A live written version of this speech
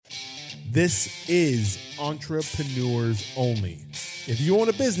This is Entrepreneurs Only. If you own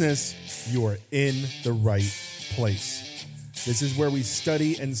a business, you are in the right place. This is where we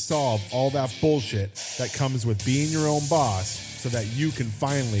study and solve all that bullshit that comes with being your own boss so that you can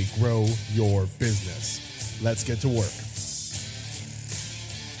finally grow your business. Let's get to work.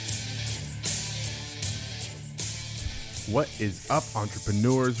 What is up,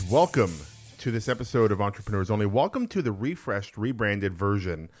 entrepreneurs? Welcome to this episode of Entrepreneurs Only. Welcome to the refreshed, rebranded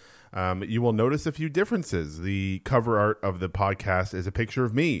version. You will notice a few differences. The cover art of the podcast is a picture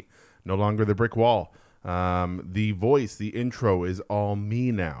of me, no longer the brick wall. The voice, the intro is all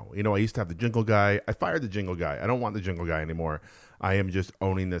me now. You know, I used to have the jingle guy. I fired the jingle guy. I don't want the jingle guy anymore. I am just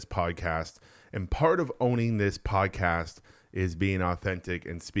owning this podcast. And part of owning this podcast is being authentic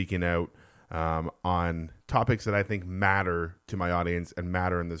and speaking out on topics that I think matter to my audience and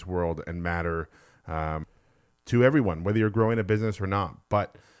matter in this world and matter to everyone, whether you're growing a business or not.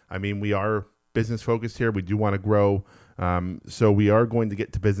 But I mean, we are business focused here. We do want to grow. So we are going to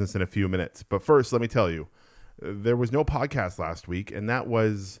get to business in a few minutes. But first, let me tell you, there was no podcast last week, and that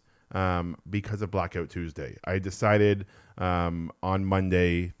was because of Blackout Tuesday. I decided on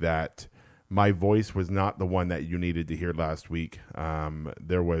Monday that my voice was not the one that you needed to hear last week.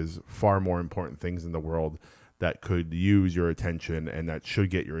 There was far more important things in the world that could use your attention and that should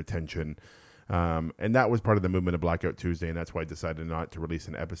get your attention. And that was part of the movement of Blackout Tuesday, and that's why I decided not to release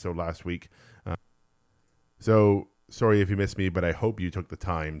an episode last week. So sorry if you missed me, but I hope you took the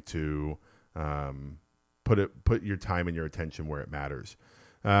time to put your time and your attention where it matters.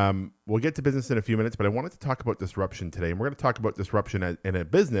 We'll get to business in a few minutes, but I wanted to talk about disruption today. And we're going to talk about disruption in a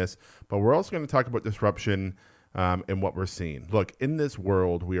business, but we're also going to talk about disruption in what we're seeing. Look, in this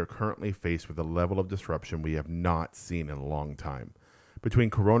world, we are currently faced with a level of disruption we have not seen in a long time.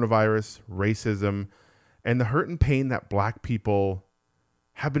 Between coronavirus, racism, and the hurt and pain that Black people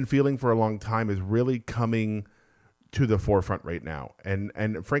have been feeling for a long time is really coming to the forefront right now.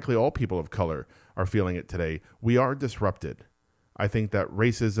 And frankly, all people of color are feeling it today. We are disrupted. I think that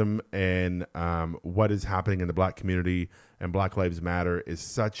racism and what is happening in the Black community and Black Lives Matter is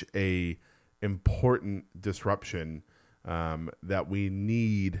such a important disruption that we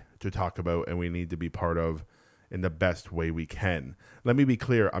need to talk about and we need to be part of in the best way we can. Let me be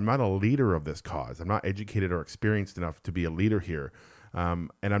clear. I'm not a leader of this cause. I'm not educated or experienced enough to be a leader here.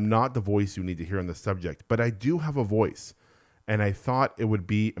 And I'm not the voice you need to hear on the subject, but I do have a voice. And I thought it would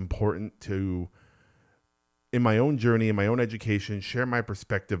be important to, in my own journey, in my own education, share my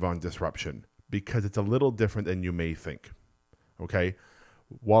perspective on disruption because it's a little different than you may think. Okay?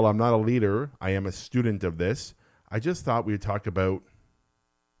 While I'm not a leader, I am a student of this. I just thought we would talk about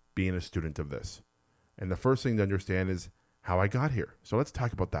being a student of this. And the first thing to understand is how I got here. So let's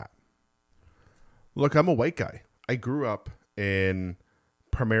talk about that. Look, I'm a white guy. I grew up in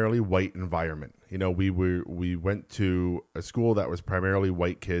primarily white environment. You know, we went to a school that was primarily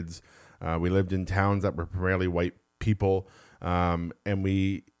white kids. We lived in towns that were primarily white people. And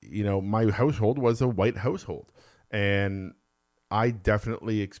my household was a white household. And I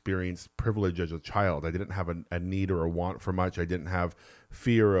definitely experienced privilege as a child. I didn't have a need or a want for much. I didn't have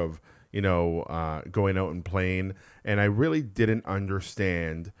fear of going out and playing. And I really didn't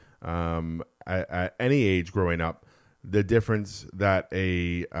understand at any age growing up the difference that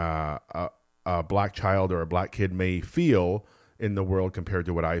a Black child or a Black kid may feel in the world compared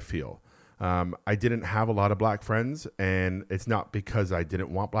to what I feel. I didn't have a lot of Black friends, and it's not because I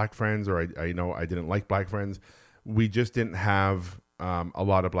didn't want Black friends or I didn't like Black friends. We just didn't have a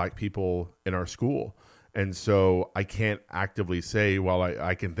lot of Black people in our school. And so I can't actively say, well,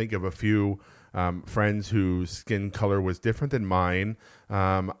 I can think of a few friends whose skin color was different than mine.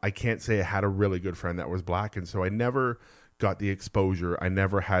 I can't say I had a really good friend that was Black. And so I never got the exposure. I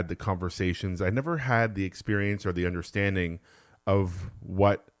never had the conversations. I never had the experience or the understanding of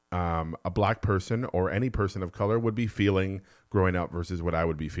what a Black person or any person of color would be feeling growing up versus what I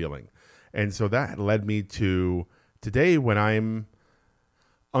would be feeling. And so that led me to today when I'm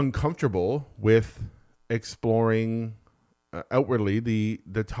uncomfortable with exploring outwardly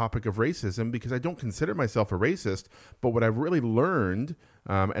the topic of racism because I don't consider myself a racist. But what I've really learned,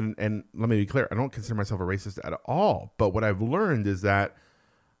 and let me be clear, I don't consider myself a racist at all. But what I've learned is that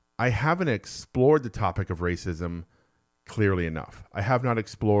I haven't explored the topic of racism clearly enough. I have not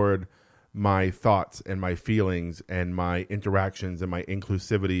explored my thoughts and my feelings and my interactions and my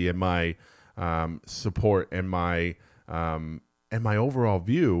inclusivity and my support and my overall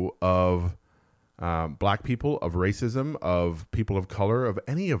view of Black people, of racism, of people of color, of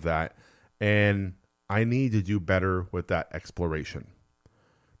any of that. And I need to do better with that exploration.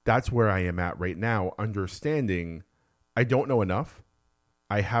 That's where I am at right now, understanding I don't know enough.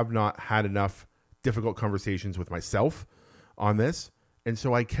 I have not had enough difficult conversations with myself on this, and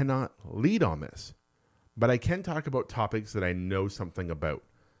so I cannot lead on this. But I can talk about topics that I know something about.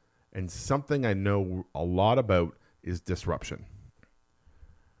 And something I know a lot about is disruption.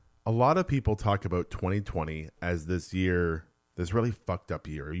 A lot of people talk about 2020 as this year, this really fucked up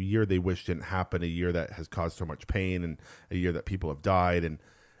year, a year they wish didn't happen, a year that has caused so much pain, and a year that people have died. And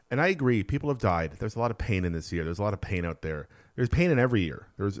I agree, people have died. There's a lot of pain in this year. There's a lot of pain out there. There's pain in every year.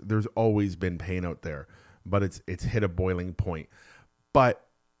 There's always been pain out there, but it's hit a boiling point. But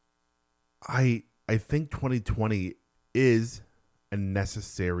I think 2020 is a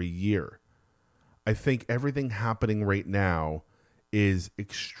necessary year. I think everything happening right now is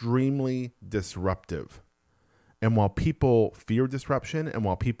extremely disruptive. And while people fear disruption, and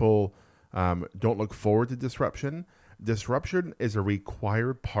while people don't look forward to disruption, disruption is a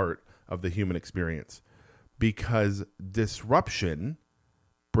required part of the human experience, because disruption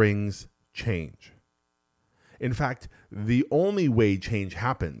brings change. In fact, the only way change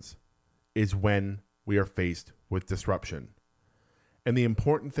happens is when we are faced with disruption. And the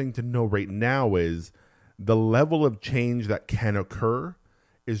important thing to know right now is the level of change that can occur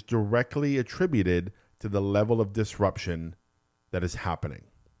is directly attributed to the level of disruption that is happening.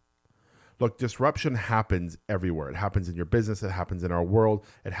 Look, disruption happens everywhere. It happens in your business. It happens in our world.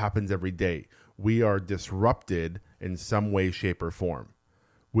 It happens every day. We are disrupted in some way, shape, or form.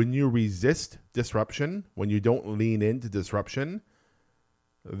 When you resist disruption, when you don't lean into disruption,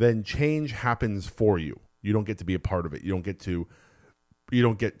 then change happens for you. You don't get to be a part of it. You don't get to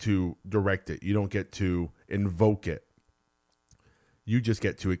direct it. You don't get to invoke it. You just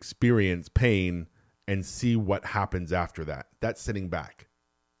get to experience pain and see what happens after that. That's sitting back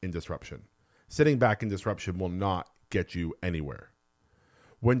in disruption. Sitting back in disruption will not get you anywhere.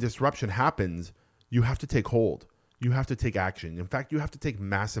 When disruption happens, you have to take hold. You have to take action. In fact, you have to take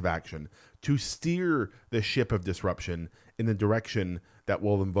massive action to steer the ship of disruption in the direction that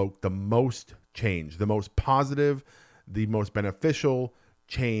will invoke the most change, the most positive, the most beneficial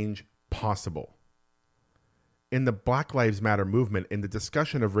change possible. In the Black Lives Matter movement, in the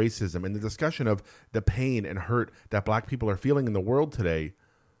discussion of racism, in the discussion of the pain and hurt that Black people are feeling in the world today,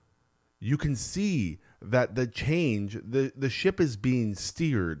 you can see that the change, the ship is being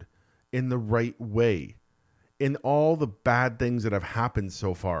steered in the right way. In all the bad things that have happened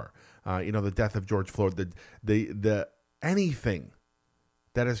so far, the death of George Floyd, the anything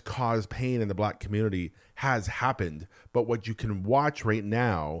that has caused pain in the Black community has happened. But what you can watch right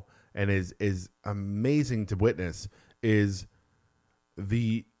now, and is amazing to witness, is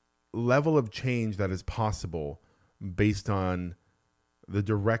the level of change that is possible based on the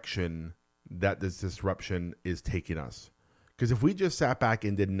direction that this disruption is taking us. Because if we just sat back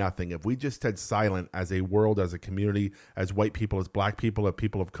and did nothing, if we just stayed silent as a world, as a community, as white people, as Black people, as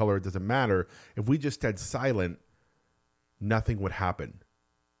people of color, it doesn't matter. If we just stayed silent, nothing would happen,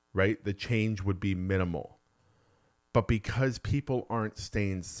 right? The change would be minimal. But because people aren't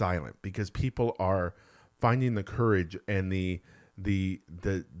staying silent, because people are finding the courage and the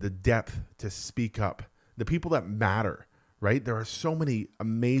depth to speak up, the people that matter, right? There are so many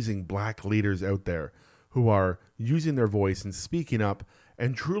amazing Black leaders out there who are using their voice and speaking up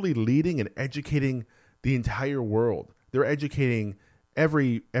and truly leading and educating the entire world. They're educating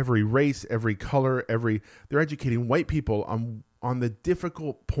every race, every color, they're educating white people on the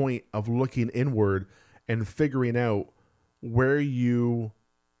difficult point of looking inward and figuring out where you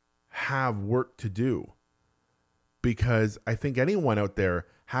have work to do. Because I think anyone out there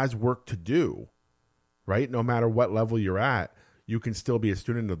has work to do, right? No matter what level you're at, you can still be a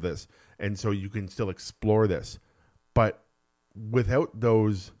student of this. And so you can still explore this. But without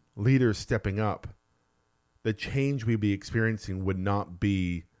those leaders stepping up, the change we'd be experiencing would not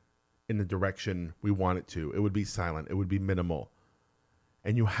be in the direction we want it to. It would be silent. It would be minimal.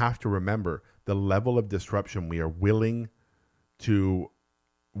 And you have to remember the level of disruption we are willing to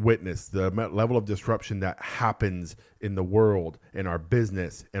witness, the level of disruption that happens in the world, in our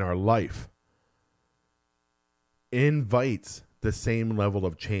business, in our life, invites the same level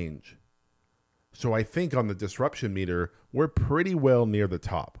of change. So I think on the disruption meter, we're pretty well near the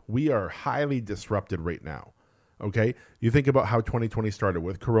top. We are highly disrupted right now. Okay? You think about how 2020 started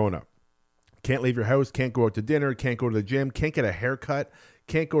with Corona. Can't leave your house, can't go out to dinner, can't go to the gym, can't get a haircut,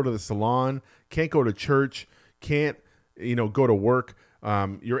 can't go to the salon, can't go to church, can't, go to work.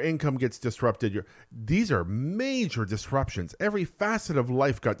 Your income gets disrupted. These are major disruptions. Every facet of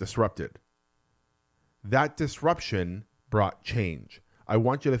life got disrupted. That disruption brought change. I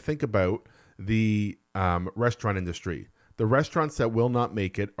want you to think about the restaurant industry. The restaurants that will not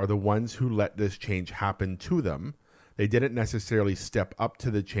make it are the ones who let this change happen to them. They didn't necessarily step up to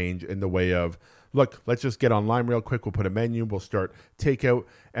the change in the way of, look, let's just get online real quick. We'll put a menu. We'll start takeout.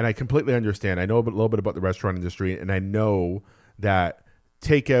 And I completely understand. I know a little bit about the restaurant industry, and I know that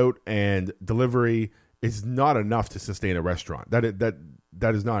takeout and delivery is not enough to sustain a restaurant. That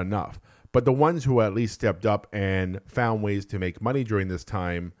is not enough. But the ones who at least stepped up and found ways to make money during this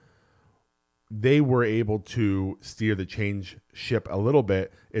time, they were able to steer the change ship a little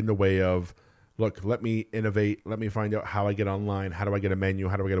bit in the way of, look, let me innovate. Let me find out how I get online. How do I get a menu?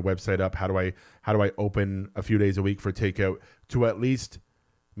 How do I get a website up? How do I open a few days a week for takeout to at least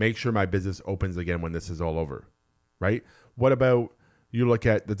make sure my business opens again when this is all over, right? What about you look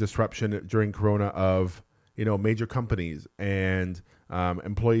at the disruption during Corona of, major companies and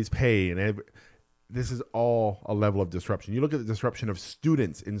employees' pay, and this is all a level of disruption. You look at the disruption of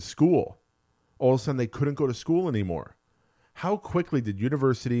students in school. All of a sudden, they couldn't go to school anymore. How quickly did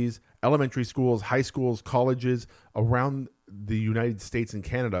universities, elementary schools, high schools, colleges around the United States and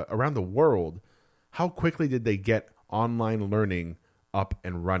Canada, around the world, how quickly did they get online learning up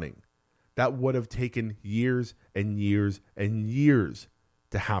and running? That would have taken years and years and years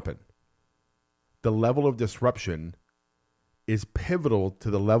to happen. The level of disruption is pivotal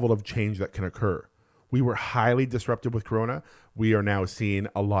to the level of change that can occur. We were highly disrupted with Corona. We are now seeing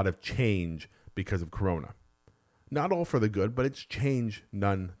a lot of change because of Corona. Not all for the good, but it's change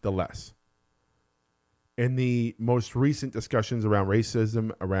nonetheless. In the most recent discussions around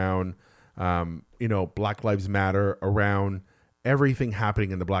racism, around Black Lives Matter, around everything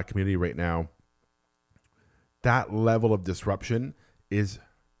happening in the Black community right now, that level of disruption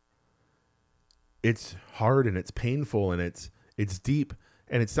it's hard and it's painful and it's deep,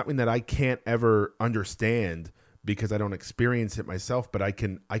 and it's something that I can't ever understand because I don't experience it myself, but I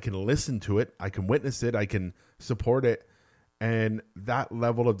can listen to it, I can witness it, I can support it. And that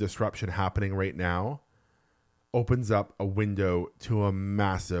level of disruption happening right now opens up a window to a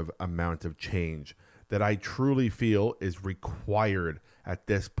massive amount of change that I truly feel is required at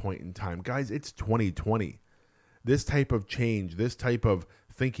this point in time. Guys, it's 2020. This type of change, this type of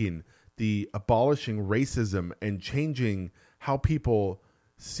thinking, the abolishing racism and changing how people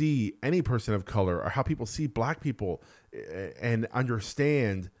see any person of color or how people see Black people, and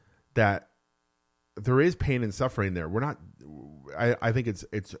understand that there is pain and suffering there. I think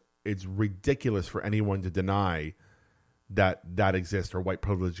it's ridiculous for anyone to deny that exists or white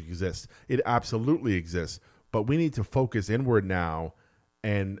privilege exists. It absolutely exists, but we need to focus inward now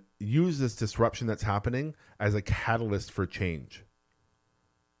and use this disruption that's happening as a catalyst for change.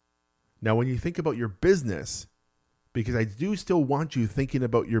 Now, when you think about your business, because I do still want you thinking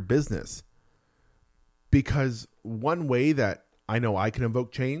about your business, because one way that I know I can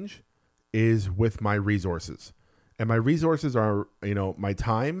invoke change is with my resources. And my resources are, my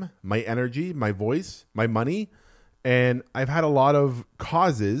time, my energy, my voice, my money. And I've had a lot of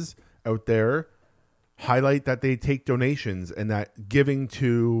causes out there highlight that they take donations, and that giving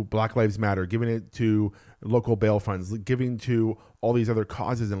to Black Lives Matter, giving it to local bail funds, giving to all these other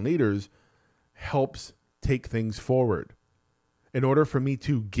causes and leaders helps take things forward. In order for me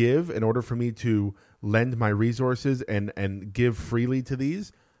to give, in order for me to lend my resources and give freely to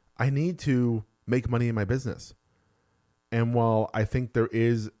these, I need to make money in my business. And while I think there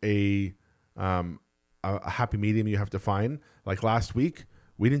is a happy medium you have to find, like last week,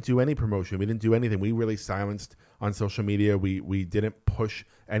 we didn't do any promotion. We didn't do anything. We really silenced on social media. We didn't push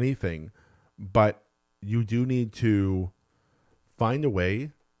anything. But you do need to find a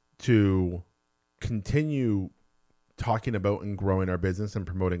way to continue talking about and growing our business and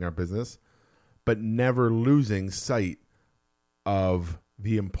promoting our business, but never losing sight of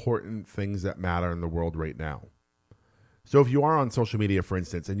the important things that matter in the world right now. So if you are on social media, for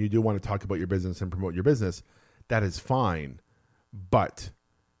instance, and you do want to talk about your business and promote your business, that is fine. But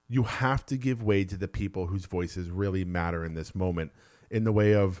you have to give way to the people whose voices really matter in this moment, in the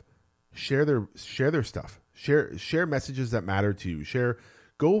way of share their stuff, share messages that matter to you.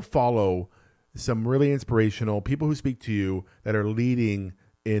 Go follow some really inspirational people who speak to you, that are leading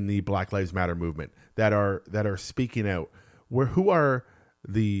in the Black Lives Matter movement, that are speaking out. Who are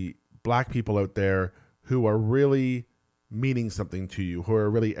the Black people out there who are really meaning something to you, who are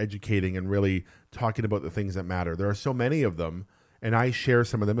really educating and really talking about the things that matter? There are so many of them, and I share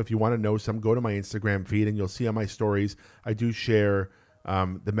some of them. If you want to know some, go to my Instagram feed and you'll see on my stories, I do share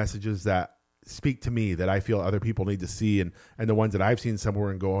the messages that speak to me, that I feel other people need to see, and the ones that I've seen somewhere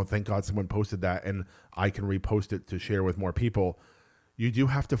and go, oh, thank God someone posted that, and I can repost it to share with more people. You do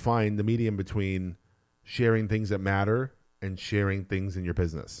have to find the medium between sharing things that matter and sharing things in your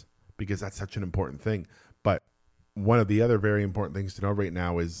business, because that's such an important thing. But one of the other very important things to know right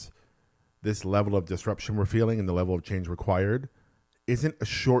now is this level of disruption we're feeling and the level of change required isn't a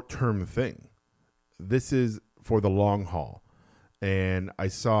short-term thing. This is for the long haul. And I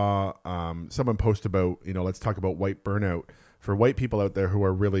saw someone post about, let's talk about white burnout. For white people out there who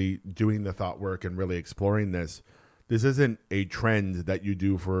are really doing the thought work and really exploring this isn't a trend that you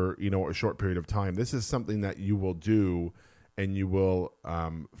do for, a short period of time. This is something that you will do, and you will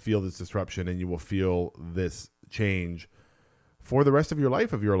feel this disruption, and you will feel this change for the rest of your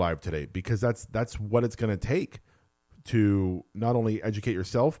life if you're alive today, because that's what it's going to take to not only educate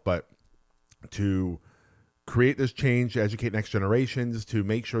yourself, but to create this change, to educate next generations, to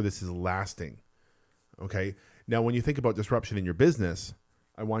make sure this is lasting. Okay. Now, when you think about disruption in your business,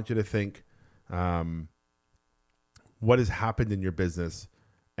 I want you to think, what has happened in your business,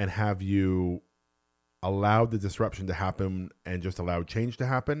 and have you allowed the disruption to happen and just allowed change to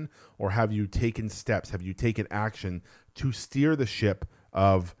happen? Or have you taken steps? Have you taken action to steer the ship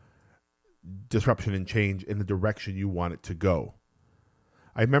of disruption and change in the direction you want it to go?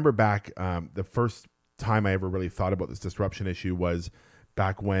 I remember back, the first time I ever really thought about this disruption issue was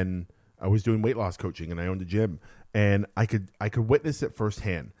back when I was doing weight loss coaching and I owned a gym, and I could witness it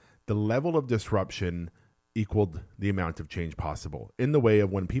firsthand. The level of disruption equaled the amount of change possible, in the way of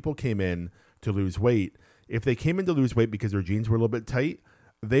when people came in to lose weight. If they came in to lose weight because their jeans were a little bit tight,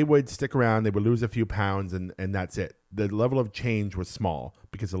 they would stick around, they would lose a few pounds, and that's it. The level of change was small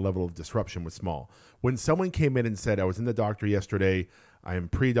because the level of disruption was small. When someone came in and said, I was in the doctor yesterday, I am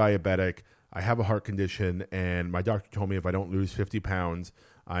pre-diabetic, I have a heart condition, and my doctor told me if I don't lose 50 pounds,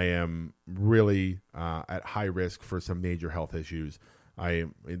 I am really at high risk for some major health issues.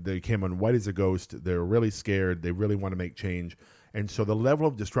 They came on white as a ghost. They're really scared. They really want to make change. And so the level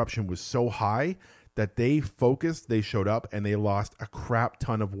of disruption was so high that they focused, they showed up, and they lost a crap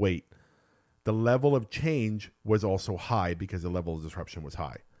ton of weight. The level of change was also high because the level of disruption was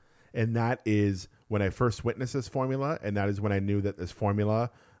high. And that is when I first witnessed this formula, and that is when I knew that this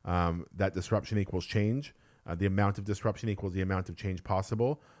formula, that disruption equals change. The amount of disruption equals the amount of change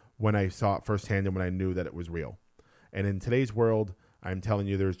possible, when I saw it firsthand and when I knew that it was real. And in today's world, I'm telling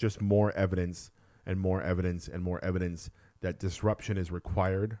you, there's just more evidence and more evidence and more evidence that disruption is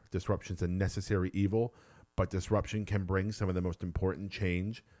required. Disruption is a necessary evil, but disruption can bring some of the most important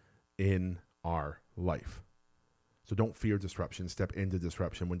change in our life. So don't fear disruption. Step into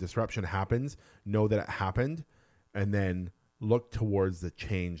disruption. When disruption happens, know that it happened, and then look towards the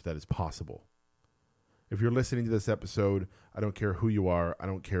change that is possible. If you're listening to this episode, I don't care who you are. I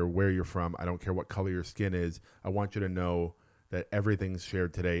don't care where you're from. I don't care what color your skin is. I want you to know that everything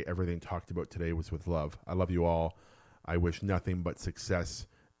shared today, everything talked about today was with love. I love you all. I wish nothing but success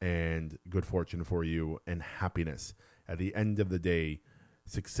and good fortune for you and happiness. At the end of the day,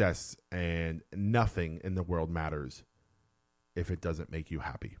 success and nothing in the world matters if it doesn't make you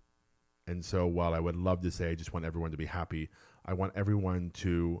happy. And so while I would love to say I just want everyone to be happy, I want everyone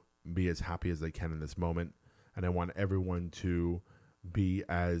to be as happy as they can in this moment. And I want everyone to be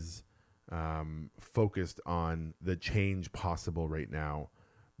as focused on the change possible right now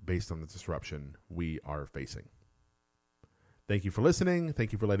based on the disruption we are facing. Thank you for listening.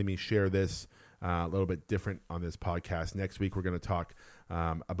 Thank you for letting me share this a little bit different on this podcast. Next week, we're going to talk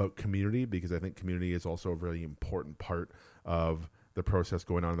about community, because I think community is also a really important part of the process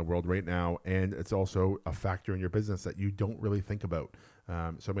going on in the world right now. And it's also a factor in your business that you don't really think about. So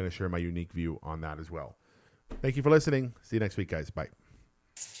I'm going to share my unique view on that as well. Thank you for listening. See you next week, guys. Bye.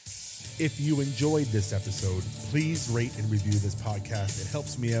 If you enjoyed this episode, please rate and review this podcast. It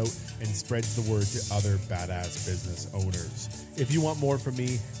helps me out and spreads the word to other badass business owners. If you want more from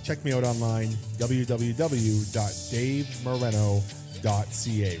me, check me out online,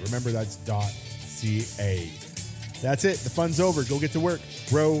 www.davemoreno.ca. Remember, that's .ca. That's it. The fun's over. Go get to work.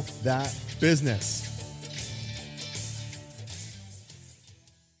 Grow that business.